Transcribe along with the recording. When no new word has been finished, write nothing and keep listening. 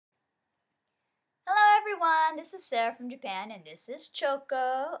everyone, this is Sarah from Japan, and this is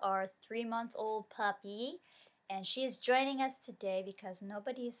Choco, our 3-month-old puppy. And she is joining us today because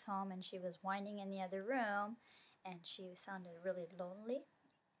nobody is home and she was whining in the other room and she sounded really lonely.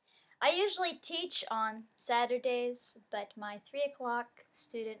 I usually teach on Saturdays, but my 3 o'clock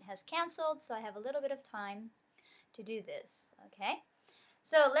student has canceled, so I have a little bit of time to do this, okay?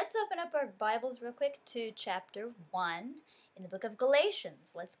 So let's open up our Bibles real quick to chapter 1 in the book of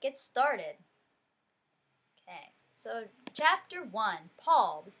Galatians. Let's get started. Okay, so chapter 1,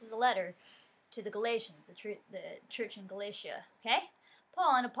 Paul, this is a letter to the Galatians, the church in Galatia, okay?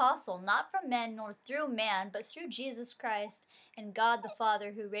 Paul, an apostle, not from men nor through man, but through Jesus Christ and God the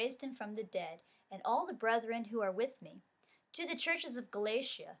Father who raised him from the dead, and all the brethren who are with me. To the churches of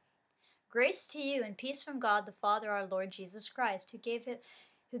Galatia, grace to you and peace from God the Father our Lord Jesus Christ, who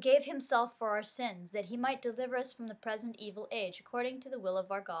gave himself for our sins, that he might deliver us from the present evil age, according to the will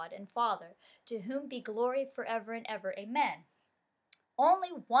of our God and Father, to whom be glory forever and ever. Amen. Only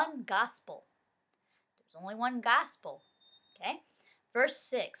one gospel. There's only one gospel. Okay? Verse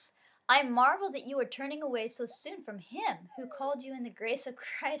 6. I marvel that you are turning away so soon from him who called you in the grace of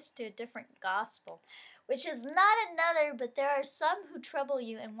Christ to a different gospel, which is not another, but there are some who trouble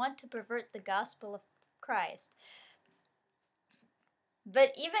you and want to pervert the gospel of Christ.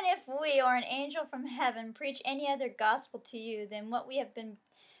 But even if we or an angel from heaven preach any other gospel to you than what we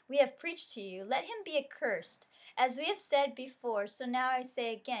have preached to you, let him be accursed. As we have said before, so now I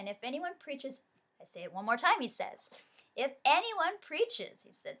say again, if anyone preaches, I say it one more time, he says, if anyone preaches, he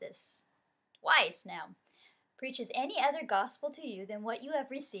said this twice now, preaches any other gospel to you than what you have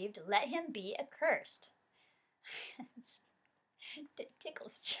received, let him be accursed. It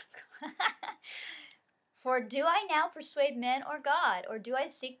tickles Choco. For do I now persuade men or God, or do I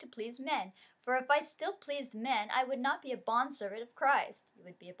seek to please men? For if I still pleased men, I would not be a bondservant of Christ. You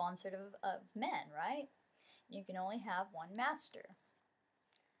would be a bondservant of men, right? You can only have one master.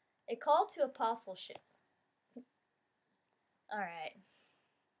 A call to apostleship. All right.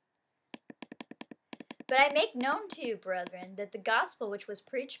 But I make known to you, brethren, that the gospel which was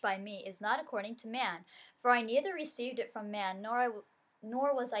preached by me is not according to man. For I neither received it from man,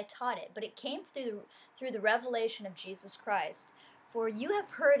 nor was I taught it, but it came through the revelation of Jesus Christ. For you have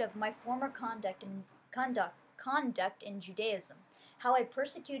heard of my former conduct in Judaism, how I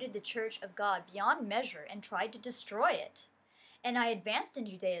persecuted the church of God beyond measure and tried to destroy it. And I advanced in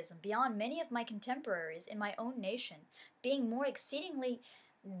Judaism beyond many of my contemporaries in my own nation, being more exceedingly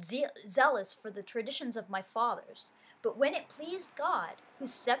zealous for the traditions of my fathers. But when it pleased God, who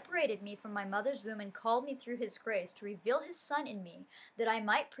separated me from my mother's womb and called me through his grace to reveal his Son in me, that I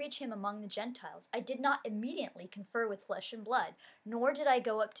might preach him among the Gentiles, I did not immediately confer with flesh and blood, nor did I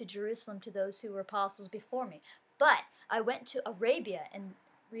go up to Jerusalem to those who were apostles before me. But I went to Arabia and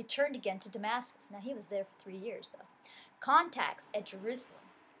returned again to Damascus. Now he was there for 3 years, though. Contacts at Jerusalem.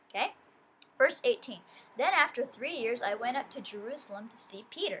 Okay? Verse 18. Then after 3 years I went up to Jerusalem to see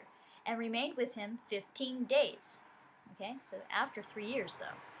Peter, and remained with him 15 days. Okay, so after 3 years,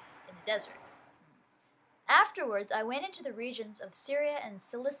 though, in the desert. Afterwards, I went into the regions of Syria and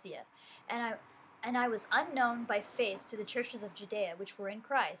Cilicia, and I was unknown by face to the churches of Judea which were in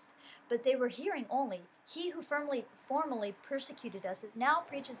Christ. But they were hearing only, he who formerly persecuted us now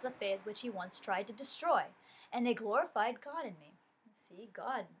preaches the faith which he once tried to destroy. And they glorified God in me. See,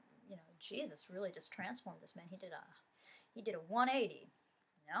 God, Jesus really just transformed this man. He did a 180,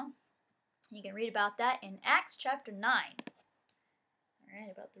 You can read about that in Acts chapter 9. All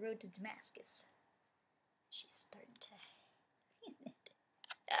right, about the road to Damascus. She's starting to...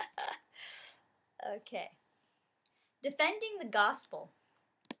 Okay. Defending the gospel.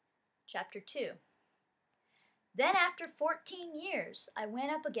 Chapter 2. Then after 14 years, I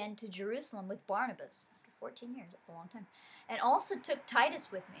went up again to Jerusalem with Barnabas. After 14 years, that's a long time. And also took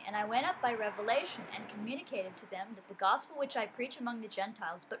Titus with me, and I went up by revelation and communicated to them that the gospel which I preach among the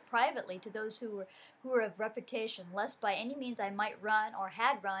Gentiles, but privately to those who were of reputation, lest by any means I might run or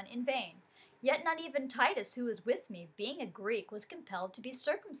had run in vain. Yet not even Titus, who was with me, being a Greek, was compelled to be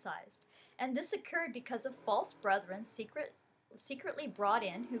circumcised. And this occurred because of false brethren secretly brought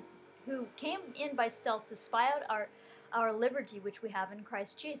in, who came in by stealth to spy out our liberty which we have in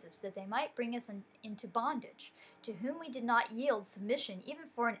Christ Jesus, that they might bring us into bondage, to whom we did not yield submission even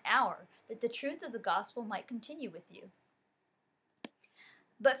for an hour, that the truth of the gospel might continue with you.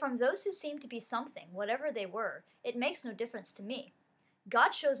 But from those who seemed to be something, whatever they were, it makes no difference to me.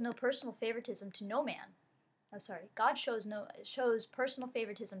 God shows no personal favoritism to no man. God shows personal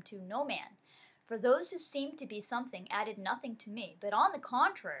favoritism to no man. For those who seemed to be something added nothing to me, but on the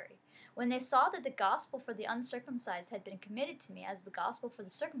contrary, when they saw that the gospel for the uncircumcised had been committed to me as the gospel for the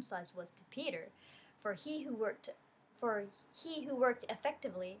circumcised was to Peter, For he who worked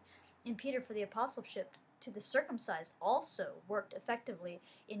effectively in Peter for the apostleship to the circumcised also worked effectively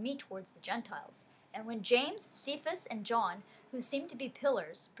in me towards the Gentiles. And when James, Cephas, and John, who seemed to be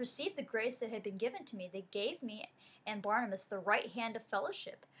pillars, perceived the grace that had been given to me, they gave me and Barnabas the right hand of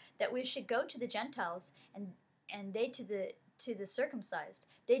fellowship, that we should go to the Gentiles, and they to the circumcised.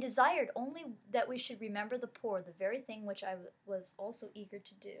 They desired only that we should remember the poor, the very thing which I was also eager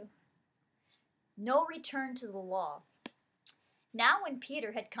to do. No return to the law. Now when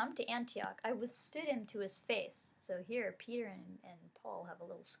Peter had come to Antioch, I withstood him to his face. So here, Peter and Paul have a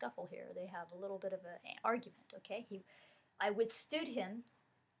little scuffle here. They have a little bit of an argument, okay? I withstood him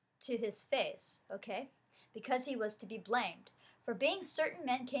to his face, okay? Because he was to be blamed. For being certain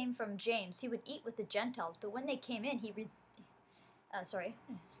men came from James, he would eat with the Gentiles. But when they came in, sorry.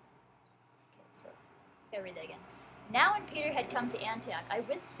 Okay, so gotta read that again. Now when Peter had come to Antioch, I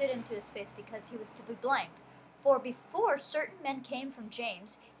withstood him to his face because he was to be blamed. For before certain men came from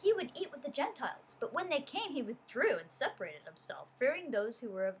James, he would eat with the Gentiles. But when they came, he withdrew and separated himself, fearing those who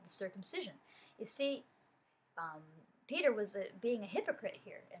were of the circumcision. You see, Peter was being a hypocrite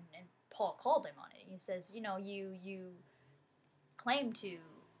here, and Paul called him on it. He says, you claim to,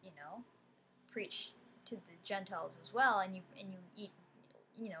 preach to the Gentiles as well, and you eat,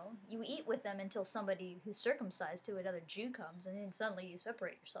 you eat with them until somebody who's circumcised to another Jew comes, and then suddenly you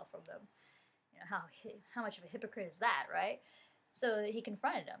separate yourself from them. How much of a hypocrite is that, right? So he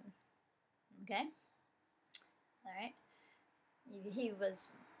confronted him. Okay? All right?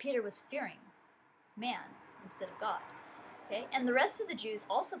 Peter was fearing man instead of God. Okay? And the rest of the Jews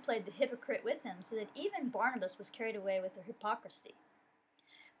also played the hypocrite with him, so that even Barnabas was carried away with their hypocrisy.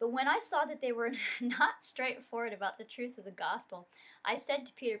 But when I saw that they were not straightforward about the truth of the gospel, I said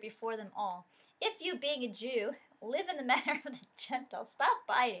to Peter before them all, if you, being a Jew, live in the manner of the Gentiles, stop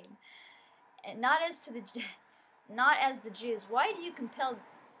biting. And not as the Jews. Why do you compel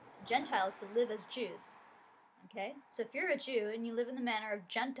Gentiles to live as Jews? Okay? So if you're a Jew and you live in the manner of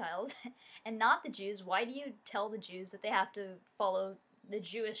Gentiles and not the Jews, why do you tell the Jews that they have to follow the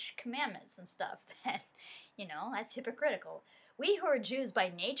Jewish commandments and stuff? Then, that's hypocritical. We who are Jews by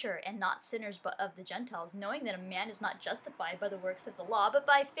nature and not sinners but of the Gentiles, knowing that a man is not justified by the works of the law, but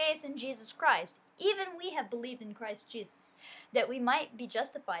by faith in Jesus Christ, even we have believed in Christ Jesus, that we might be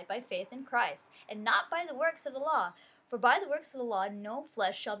justified by faith in Christ, and not by the works of the law. For by the works of the law no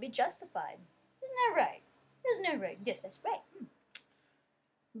flesh shall be justified. Isn't that right? Isn't that right? Yes, that's right.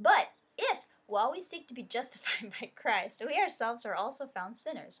 But if, while we seek to be justified by Christ, we ourselves are also found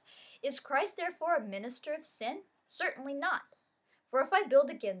sinners, is Christ therefore a minister of sin? Certainly not. For if I build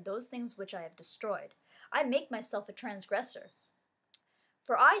again those things which I have destroyed, I make myself a transgressor.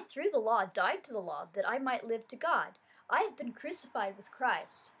 For I, through the law, died to the law, that I might live to God. I have been crucified with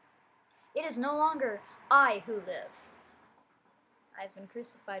Christ. It is no longer I who live. I have been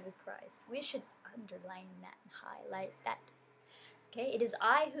crucified with Christ. We should underline that and highlight that. Okay, it is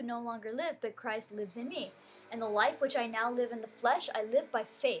I who no longer live, but Christ lives in me. And the life which I now live in the flesh, I live by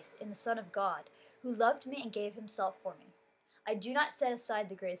faith in the Son of God, who loved me and gave himself for me. I do not set aside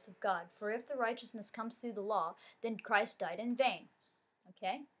the grace of God, for if the righteousness comes through the law, then Christ died in vain.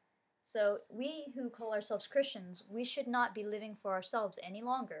 Okay? So we who call ourselves Christians, we should not be living for ourselves any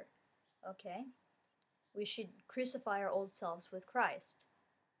longer. Okay? We should crucify our old selves with Christ.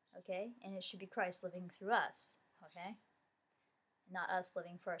 Okay? And it should be Christ living through us. Okay? Not us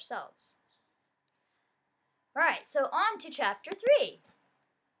living for ourselves. Alright, so on to chapter 3.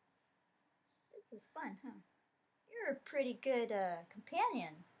 This is fun, huh? You're a pretty good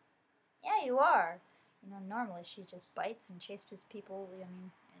companion. Yeah, you are. Normally she just bites and chases people, and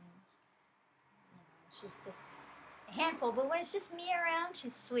she's just a handful. But when it's just me around,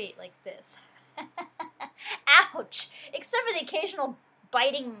 she's sweet like this. Ouch! Except for the occasional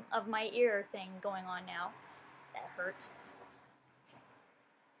biting of my ear thing going on now. That hurt.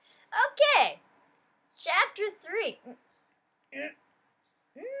 Okay! Chapter 3.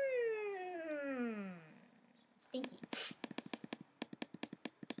 Stinky.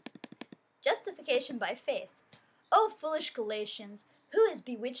 Justification by faith. O foolish Galatians, who has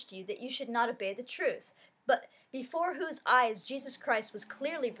bewitched you that you should not obey the truth, but before whose eyes Jesus Christ was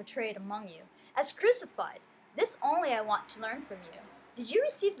clearly portrayed among you, as crucified? This only I want to learn from you. Did you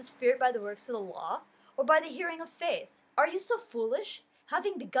receive the Spirit by the works of the law, or by the hearing of faith? Are you so foolish?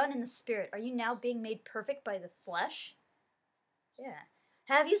 Having begun in the Spirit, are you now being made perfect by the flesh? Yeah.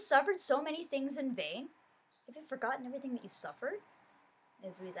 Have you suffered so many things in vain? Have you forgotten everything that you suffered?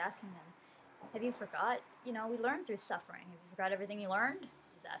 As he's asking them. Have you forgot? We learned through suffering. Have you forgot everything you learned?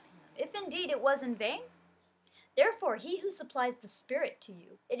 He's asking them. If indeed it was in vain, Therefore, he who supplies the Spirit to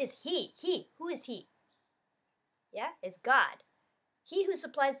you, it is he, who is he? Yeah, it's God. He who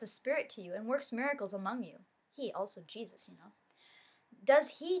supplies the Spirit to you and works miracles among you, he, also Jesus, does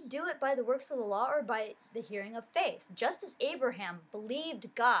he do it by the works of the law or by the hearing of faith? Just as Abraham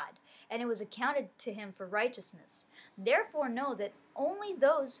believed God, and it was accounted to him for righteousness. Therefore know that only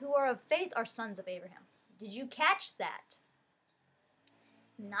those who are of faith are sons of Abraham. Did you catch that?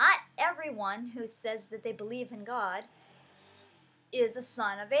 Not everyone who says that they believe in God is a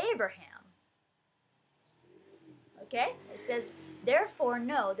son of Abraham. Okay? It says, therefore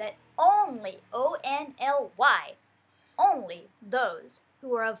know that only, O-N-L-Y, only those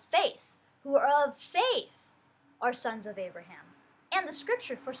who are of faith, are sons of Abraham. And the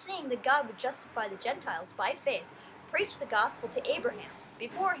scripture, foreseeing that God would justify the Gentiles by faith, preached the gospel to Abraham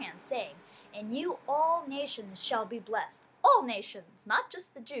beforehand, saying, "In you all nations shall be blessed." All nations, not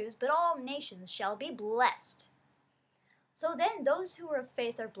just the Jews, but all nations shall be blessed. So then those who are of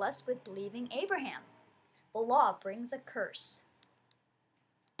faith are blessed with believing Abraham. The law brings a curse.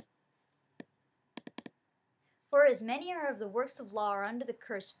 For as many are of the works of law are under the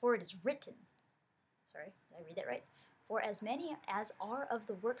curse, for it is written. Sorry, did I read that right? For as many as are of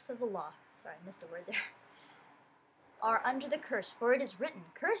the works of the law, sorry, I missed a word there, are under the curse, for it is written,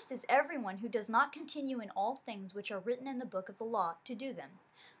 "Cursed is everyone who does not continue in all things which are written in the book of the law to do them."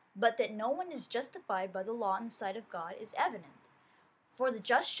 But that no one is justified by the law in the sight of God is evident. For the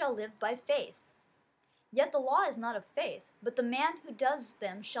just shall live by faith. Yet the law is not of faith, but the man who does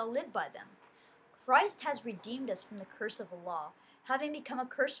them shall live by them. Christ has redeemed us from the curse of the law, having become a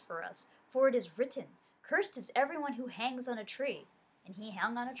curse for us. For it is written, "Cursed is everyone who hangs on a tree." And he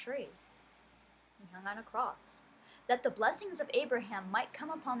hung on a tree. He hung on a cross. That the blessings of Abraham might come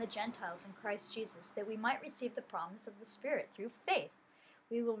upon the Gentiles in Christ Jesus, that we might receive the promise of the Spirit through faith.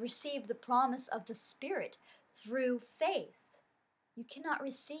 We will receive the promise of the Spirit through faith. You cannot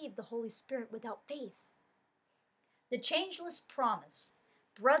receive the Holy Spirit without faith. The changeless promise.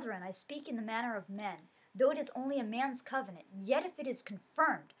 Brethren, I speak in the manner of men, though it is only a man's covenant, yet if it is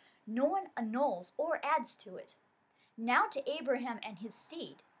confirmed, no one annuls or adds to it. Now to Abraham and his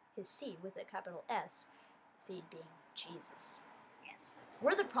seed with a capital S, seed being Jesus, yes,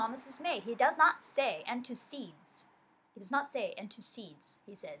 were the promises made. He does not say, and to seeds. He does not say, and to seeds.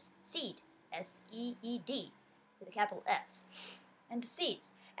 He says, seed, S-E-E-D, with a capital S. And to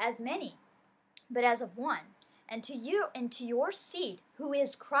seeds, as many, but as of one. And to you and to your seed, who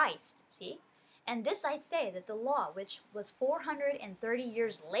is Christ. See? And this I say, that the law, which was 430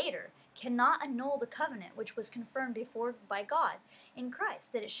 years later, cannot annul the covenant which was confirmed before by God in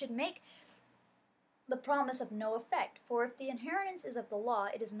Christ, that it should make the promise of no effect. For if the inheritance is of the law,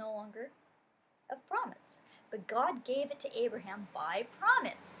 it is no longer of promise. But God gave it to Abraham by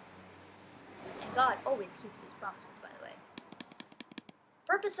promise. And God always keeps his promises, by the way.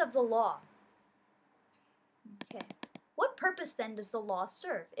 Purpose of the law. Okay. What purpose then does the law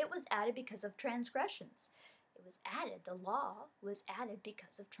serve? It was added because of transgressions. The law was added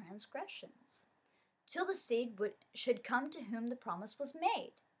because of transgressions. Till the seed should come to whom the promise was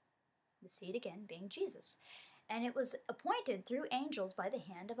made. The seed again being Jesus. And it was appointed through angels by the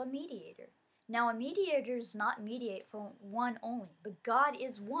hand of a mediator. Now a mediator does not mediate for one only, but God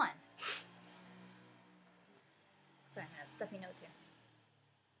is one. Sorry, I'm going to stuffy nose here.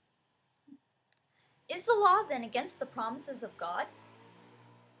 Is the law then against the promises of God?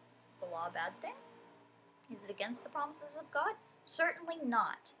 Is the law a bad thing? Is it against the promises of God? Certainly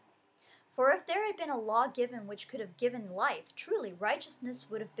not. For if there had been a law given which could have given life, truly righteousness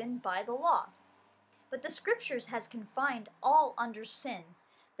would have been by the law. But the Scriptures has confined all under sin,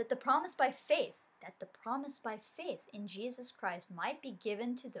 that the promise by faith in Jesus Christ might be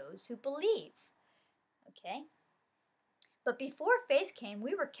given to those who believe. Okay? But before faith came,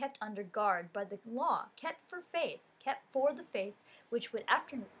 we were kept under guard by the law, kept for the faith which would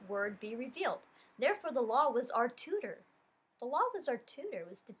afterward be revealed. Therefore the law was our tutor. The law was our tutor, it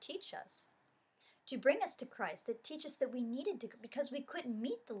was to teach us, to bring us to Christ, to teach us that we needed to, because we couldn't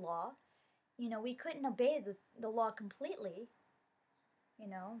meet the law. We couldn't obey the law completely,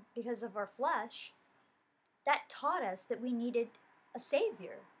 because of our flesh. That taught us that we needed a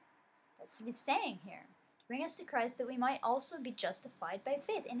Savior. That's what he's saying here. Bring us to Christ that we might also be justified by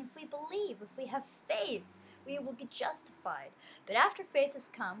faith. And if we believe, if we have faith, we will be justified. But after faith has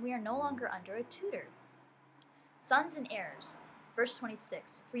come, we are no longer under a tutor. Sons and heirs. Verse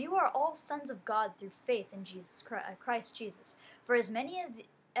 26. For you are all sons of God through faith in Christ Jesus. For as many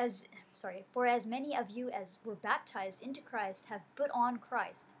of you as were baptized into Christ have put on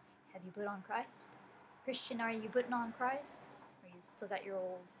Christ. Have you put on Christ? Christian, are you putting on Christ? Or you still got your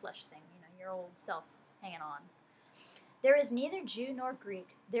old flesh thing, your old self hanging on? There is neither Jew nor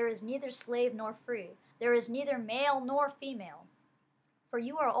Greek, there is neither slave nor free, there is neither male nor female. For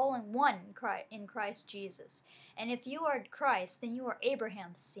you are all in one in Christ Jesus. And if you are Christ, then you are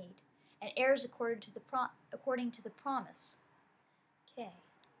Abraham's seed, and heirs according to the promise. Okay,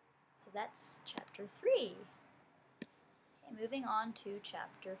 so that's chapter 3. Okay, moving on to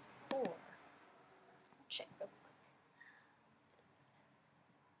chapter 4. Check real quick.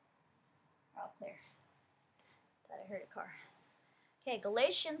 All clear. Thought I heard a car. Okay,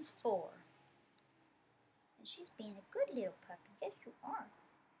 Galatians 4. And she's being a good little puppy. Yes, you are.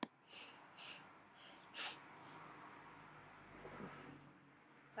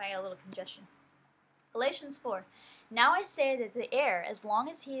 Sorry, I got a little congestion. Galatians 4. Now I say that the heir, as long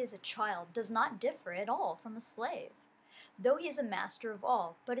as he is a child, does not differ at all from a slave, though he is a master of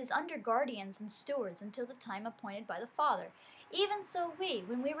all, but is under guardians and stewards until the time appointed by the Father. Even so we,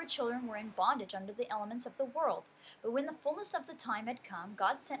 when we were children, were in bondage under the elements of the world. But when the fullness of the time had come,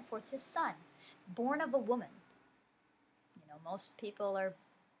 God sent forth his Son, born of a woman. You know, most people are, in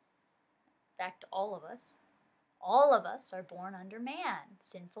fact, all of us are born under man,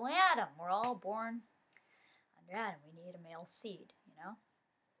 sinful Adam. We're all born under Adam. We need a male seed, you know.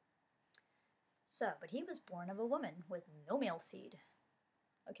 So, but he was born of a woman with no male seed.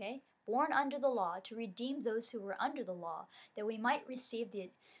 Okay? Born under the law to redeem those who were under the law, that we might receive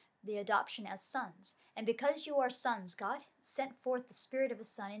the adoption as sons. And because you are sons, God sent forth the Spirit of His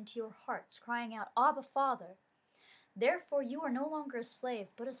Son into your hearts, crying out, Abba, Father. Therefore you are no longer a slave,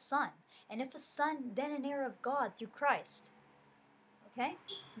 but a son. And if a son, then an heir of God through Christ. Okay?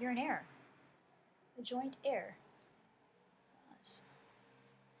 You're an heir. A joint heir.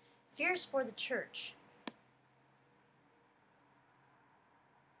 Fears for the church.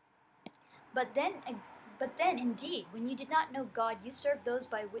 But then, indeed, when you did not know God, you served those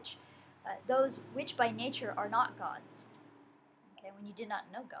which by nature are not gods. Okay, when you did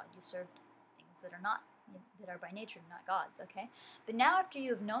not know God, you served things that are by nature not gods. Okay, but now after you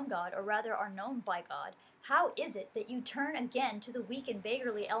have known God, or rather are known by God, how is it that you turn again to the weak and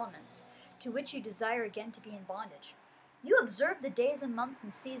beggarly elements, to which you desire again to be in bondage? You observe the days and months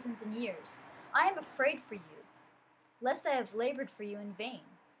and seasons and years. I am afraid for you, lest I have labored for you in vain.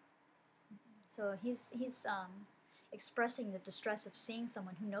 So he's expressing the distress of seeing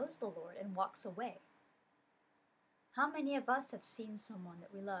someone who knows the Lord and walks away. How many of us have seen someone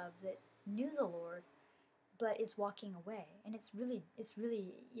that we love that knew the Lord but is walking away? And it's really,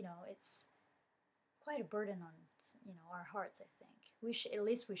 you know, it's quite a burden on, you know, our hearts, I think. At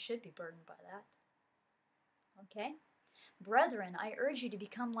least we should be burdened by that. Okay? Brethren, I urge you to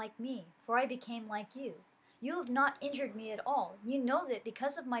become like me, for I became like you. You have not injured me at all. You know that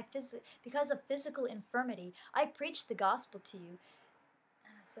because of physical infirmity, I preached the gospel to you.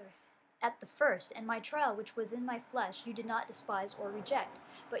 At the first, and my trial, which was in my flesh, you did not despise or reject,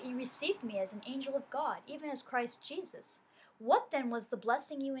 but you received me as an angel of God, even as Christ Jesus. What then was the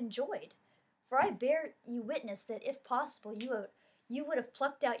blessing you enjoyed? For I bear you witness that if possible, you would have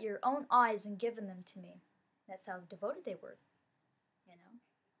plucked out your own eyes and given them to me. That's how devoted they were, you know.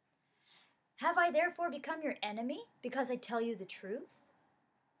 Have I therefore become your enemy because I tell you the truth?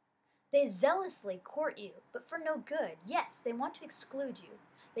 They zealously court you, but for no good. Yes, they want to exclude you,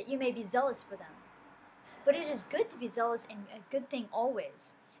 that you may be zealous for them. But it is good to be zealous in a good thing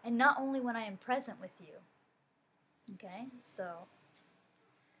always, and not only when I am present with you. Okay, so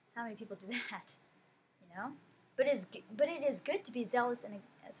how many people do that? You know? But it is good to be zealous in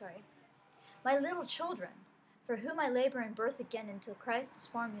my little children, for whom I labor in birth again until Christ is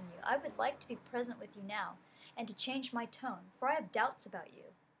formed in you. I would like to be present with you now, and to change my tone, for I have doubts about you.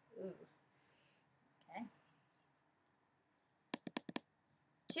 Ooh. Okay.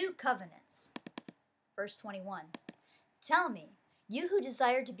 2 covenants. Verse 21. Tell me, you who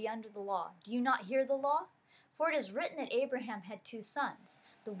desire to be under the law, do you not hear the law? For it is written that Abraham had 2 sons,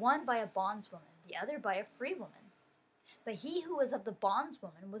 the one by a bondswoman, the other by a free woman. But he who was of the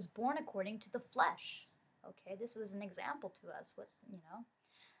bondswoman was born according to the flesh. Okay, this was an example to us,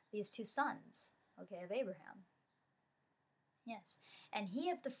 these 2 sons, okay, of Abraham. Yes, and he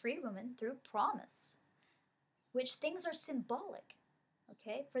of the free woman through promise, which things are symbolic,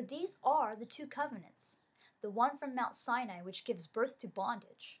 okay, for these are the 2 covenants, the one from Mount Sinai, which gives birth to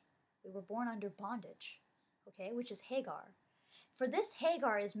bondage. We were born under bondage, okay, which is Hagar. For this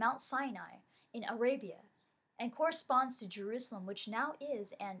Hagar is Mount Sinai in Arabia, and corresponds to Jerusalem, which now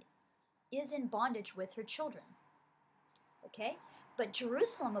is in bondage with her children. Okay? But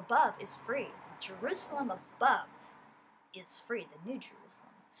Jerusalem above is free. Jerusalem above is free, the new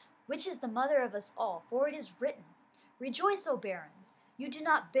Jerusalem, which is the mother of us all. For it is written, Rejoice, O barren, you do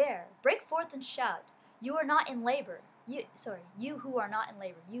not bear. Break forth and shout, you are not in labor. you who are not in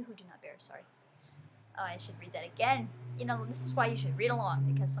labor, you who do not bear, sorry. I should read that again. You know, this is why you should read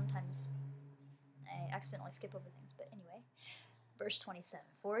along, because sometimes I accidentally skip over things. But anyway, verse 27,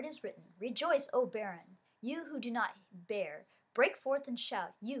 for it is written, rejoice, O barren, you who do not bear, break forth and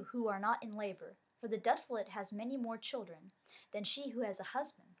shout, you who are not in labor, for the desolate has many more children than she who has a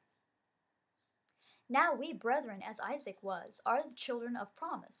husband. Now we, brethren, as Isaac was, are the children of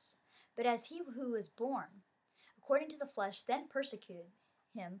promise. But as he who was born according to the flesh then persecuted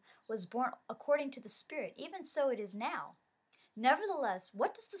him, was born according to the Spirit, even so it is now. Nevertheless,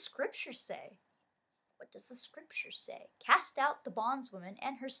 what does the Scripture say? What does the Scripture say? Cast out the bondswoman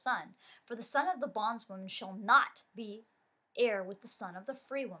and her son, for the son of the bondswoman shall not be heir with the son of the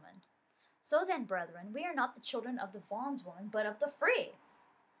free woman. So then, brethren, we are not the children of the bondswoman, but of the free.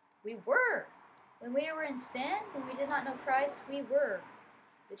 We were. When we were in sin, when we did not know Christ, we were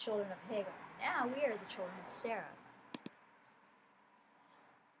the children of Hagar. Now we are the children of Sarah.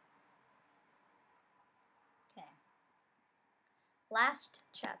 Okay. Last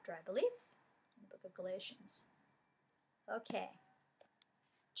chapter, I believe, in the book of Galatians. Okay.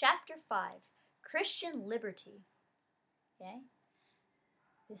 Chapter 5, Christian liberty. Okay.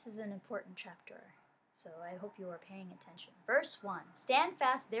 This is an important chapter, so I hope you are paying attention. Verse 1, stand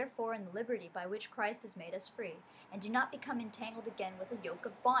fast therefore in the liberty by which Christ has made us free, and do not become entangled again with a yoke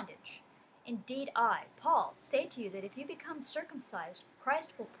of bondage. Indeed I, Paul, say to you that if you become circumcised,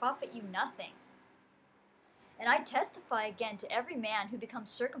 Christ will profit you nothing. And I testify again to every man who becomes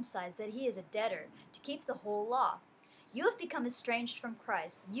circumcised that he is a debtor to keep the whole law. You have become estranged from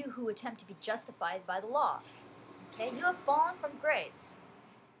Christ, you who attempt to be justified by the law. Okay, you have fallen from grace.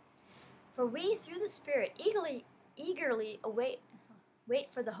 For we, through the Spirit, eagerly wait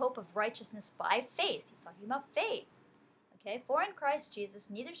for the hope of righteousness by faith. He's talking about faith. Okay, for in Christ Jesus,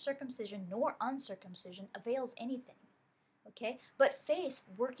 neither circumcision nor uncircumcision avails anything. Okay, but faith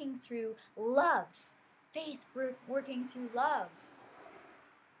working through love. Faith working through love.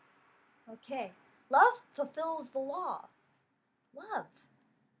 Okay, love fulfills the law. Love.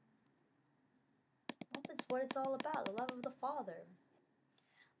 Love is what it's all about, the love of the Father.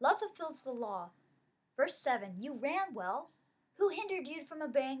 Love fulfills the law. Verse 7, you ran well. Who hindered you from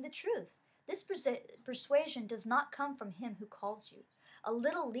obeying the truth? This persuasion does not come from him who calls you. A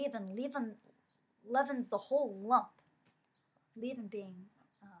little leaven leavens the whole lump. Leaven being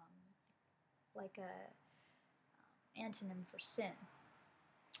like a antonym for sin.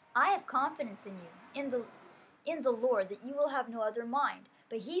 I have confidence in you, in the Lord, that you will have no other mind.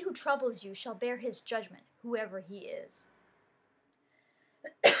 But he who troubles you shall bear his judgment, whoever he is.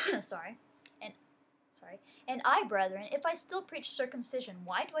 And I, brethren, if I still preach circumcision,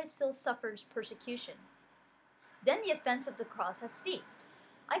 why do I still suffer persecution? Then the offense of the cross has ceased.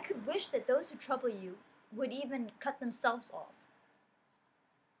 I could wish that those who trouble you would even cut themselves off.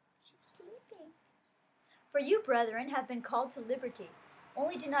 She's sleeping. For you, brethren, have been called to liberty.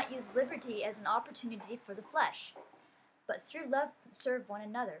 Only do not use liberty as an opportunity for the flesh, but through love serve one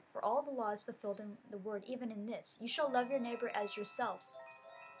another. For all the law is fulfilled in the word, even in this, you shall love your neighbor as yourself.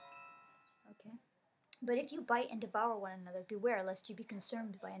 Okay. But if you bite and devour one another, beware lest you be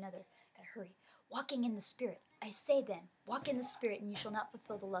consumed by another. Gotta hurry. Walking in the Spirit. I say then, walk in the Spirit, and you shall not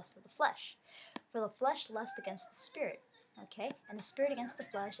fulfill the lust of the flesh. For the flesh lusts against the Spirit, okay, and the Spirit against the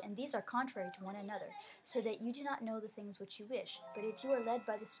flesh, and these are contrary to one another, so that you do not know the things which you wish. But if you are led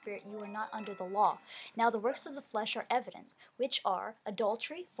by the Spirit, you are not under the law. Now the works of the flesh are evident, which are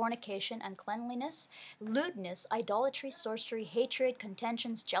adultery, fornication, uncleanliness, lewdness, idolatry, sorcery, hatred,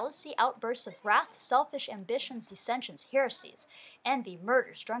 contentions, jealousy, outbursts of wrath, selfish ambitions, dissensions, heresies, envy,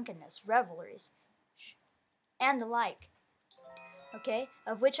 murders, drunkenness, revelries, and the like. Okay,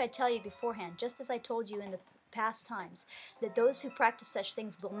 of which I tell you beforehand, just as I told you in the past times, that those who practice such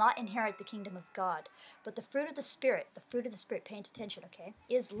things will not inherit the kingdom of God. But the fruit of the Spirit, paying attention, okay,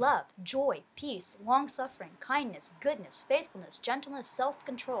 is love, joy, peace, long-suffering, kindness, goodness, faithfulness, gentleness,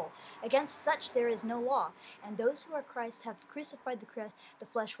 self-control. Against such there is no law. And those who are Christ have crucified the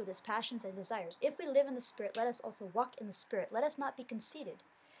flesh with its passions and desires. If we live in the Spirit, let us also walk in the Spirit. Let us not be conceited,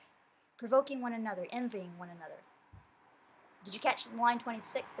 provoking one another, envying one another. Did you catch line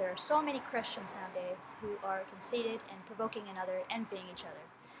 26? There are so many Christians nowadays who are conceited and provoking another, envying each other.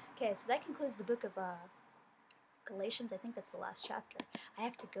 Okay, so that concludes the book of Galatians. I think that's the last chapter. I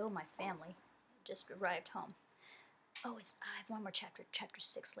have to go. My family just arrived home. Oh, I have one more chapter, chapter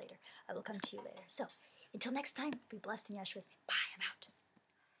 6 later. I will come to you later. So, until next time, be blessed in Yeshua's name. Bye, I'm out.